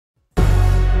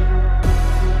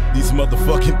These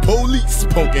motherfucking police,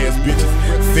 punk ass bitches,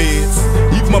 feds,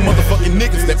 even my motherfucking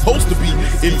niggas that supposed to be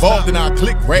involved in our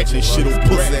clique ratchet shit on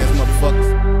pussy ass motherfuckers.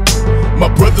 My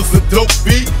brother's a dope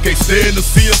feed, can't stand to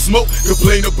see him smoke.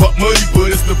 Complain about money, but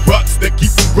it's the rocks that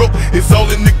keep him broke. It's all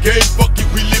in the game, fuck it,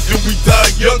 we live and we die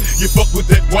young. You fuck with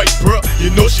that white bruh, you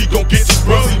know she gon' get you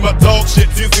sprung. See my dog shed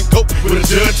tears and coke, with a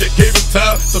judge that gave him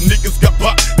time. Some niggas got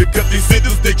popped, they cut their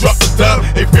sentence, they dropped the dime.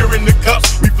 Ain't fearing the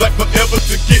cops, we fly forever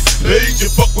to get laid. You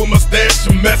fuck with my stash,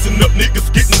 I'm massing up niggas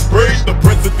getting sprayed. The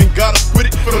president got us with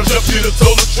it, but I jump shit, I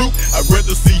told the truth. I'd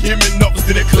rather see him in office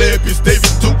than that Claire bitch David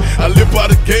Duke. I live by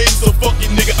the game, so fuck it,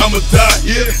 nigga, I'ma die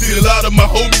here. See a lot of my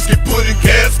homies get put in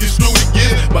caskets through the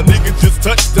year. My nigga just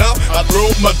touched down, I throw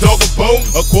my dog a bone.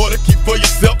 A quarter keep for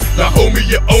yourself, now homie,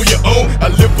 you're on your own.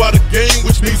 I live by the game,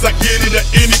 which means I get it at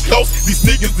any cost. These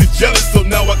niggas is jealous, so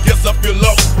now I guess I feel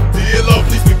lost. Dear Lord,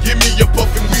 please forgive me, you're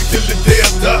puffing weed till the day I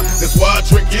die. That's why I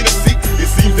drink Hennessy, it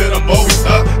seems that I'm always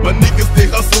high. My niggas, they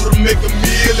hustle to make a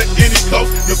meal at any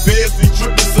cost. The feds be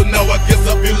tripping, so now I guess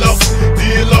I feel lost.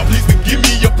 Dear Lord, please forgive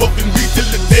me, you're puffing weed till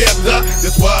the day I die.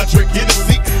 That's why I drink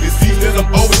Hennessy, it seems that I'm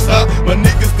always high. My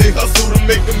niggas, they hustle to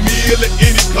make a meal at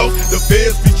any cost. The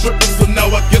feds be tripping, so now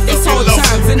I guess I feel lost. It's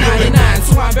hard times in 99,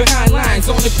 so I'm behind lines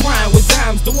on the grind with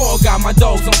dimes. The wall got my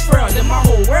dogs on furl, and my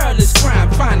whole world is crime.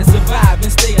 Trying to survive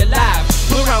and stay alive.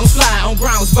 Put around slide on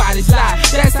grounds, bodies lie.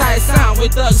 That's how it sound when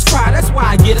thugs cry. That's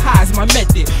why I get high is my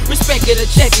method. Respect it or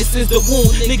check it since the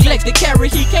wound. Neglect to carry,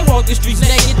 he can't walk the streets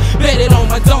naked. Bet it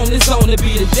on my dome, this zone to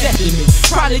be the death of me.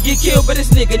 Probably get killed by this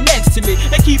nigga next to me.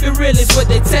 And keep it real is what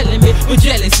they telling me. With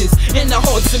jealousies in the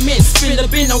hard cement. Spin the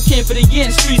bin on Ken for the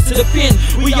yen, streets to the pen.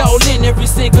 We all in every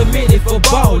single minute for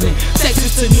ballin'.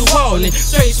 Texas to New Orleans.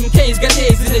 Straight from K's got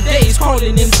heads in the days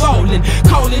calling and falling.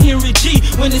 Calling Henry G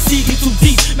when the sea get too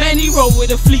deep. Man, he roll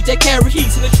with a fleet that carry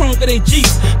heats in the trunk of their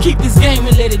Jeeps. Keep this game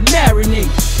and let it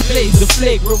marinate. Blaze the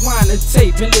flake, rewind the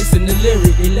tape and listen to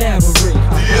lyric elaborate.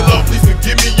 Dear Lord, please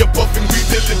forgive me, you're puffing weed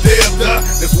till the day I die.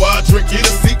 That's why I drink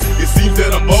Hennessy, it seems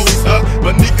that I'm always high.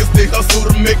 My niggas, they hustle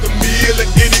to make a meal at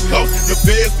any cost. The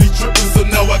feds be tripping, so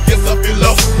now I guess I feel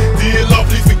lost. Dear Lord,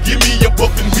 please forgive me, you're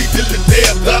puffing weed till the day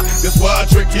I die. That's why I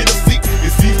drink Hennessy,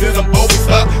 it seems that I'm always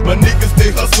high. My niggas,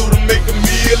 they hustle to make a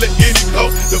meal at any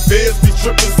cost. The feds be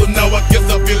tripping, so now I guess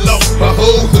I feel lost. My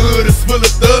whole hood is full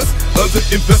of thugs, under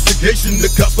investigation. The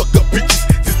cops fuck up bitches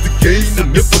just to gain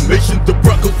some information. The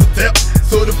Broncos attack,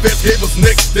 so the feds gave us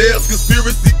next stairs.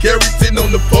 Conspiracy carry 10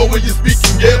 on the phone when you're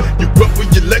speaking, yeah. You grunt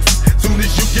with your Lexus, soon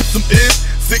as you get some air.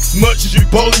 6 months you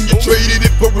ballin', you traded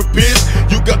it for a biz.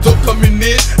 You got dope coming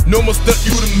in, no more stunt,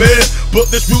 you the man. But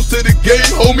there's rules to the game,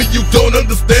 homie, you don't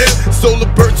understand. Sold a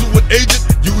bird to an agent,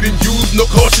 you didn't use no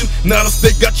caution. Now the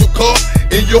state got your car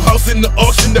in your house in the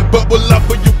auction. That bubble out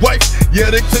for your wife, yeah,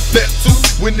 they took that too.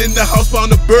 When in the house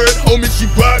found a bird, homie,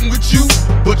 she riding with you.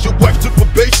 But your wife took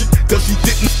probation, cause she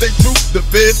didn't stay true. The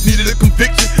feds needed a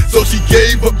conviction, so she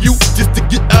gave up you just to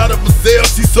get out of a cell.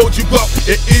 She sold you out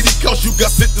at any cost, you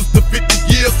got sentenced to 50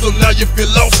 years, so now you feel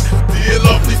lost. Dear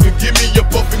Lord, please forgive me, you're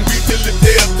puffing weed till the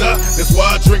day I die. That's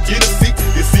why I drink Hennessy,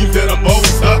 it seems that I'm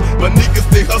always high. My niggas,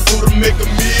 they hustle to make a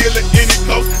meal at any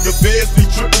cost. The feds be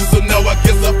tripping, so now I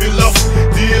guess I feel lost.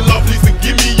 Dear Lord, please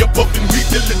forgive me, you're puffing weed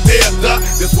till the day I die.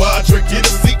 That's why I drink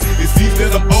Hennessy, it seems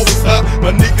that I'm always high.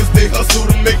 My niggas, they hustle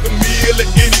to make a meal at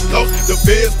any cost. The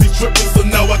feds be tripping, so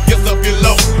now I guess I feel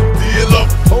lost. Dear Lord,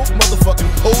 hope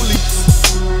motherfucking police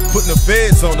putting the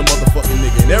feds on the motherfucking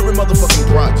nigga in every motherfucking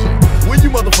project. When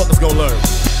you motherfuckers gonna learn?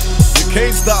 You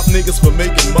can't stop niggas from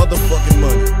making motherfucking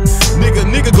money.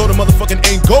 Nigga go to motherfucking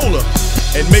Angola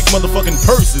and make motherfucking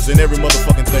purses in every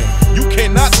motherfucking thing. You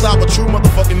cannot stop a true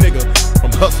motherfucking nigga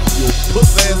from hustling, you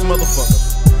puss ass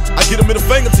motherfucker. I get a middle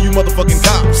finger to you motherfucking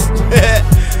cops.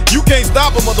 You can't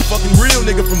stop a motherfucking real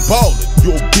nigga from ballin',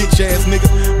 you old bitch ass nigga.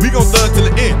 We gon' thug till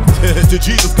the end, till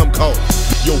Jesus come call.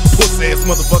 Yo puss ass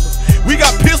motherfuckers. We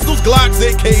got pistols, Glocks,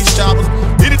 AKs, choppers,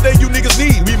 anything you niggas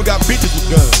need. We even got bitches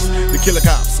with guns to kill the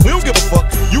cops. We don't give a fuck.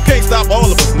 You can't stop all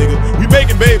of us, nigga. We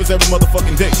making babies every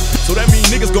motherfucking day. So that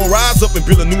means niggas gon' rise up and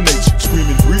build a new nation,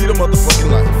 screaming, breed a motherfucking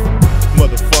life.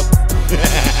 Motherfucker.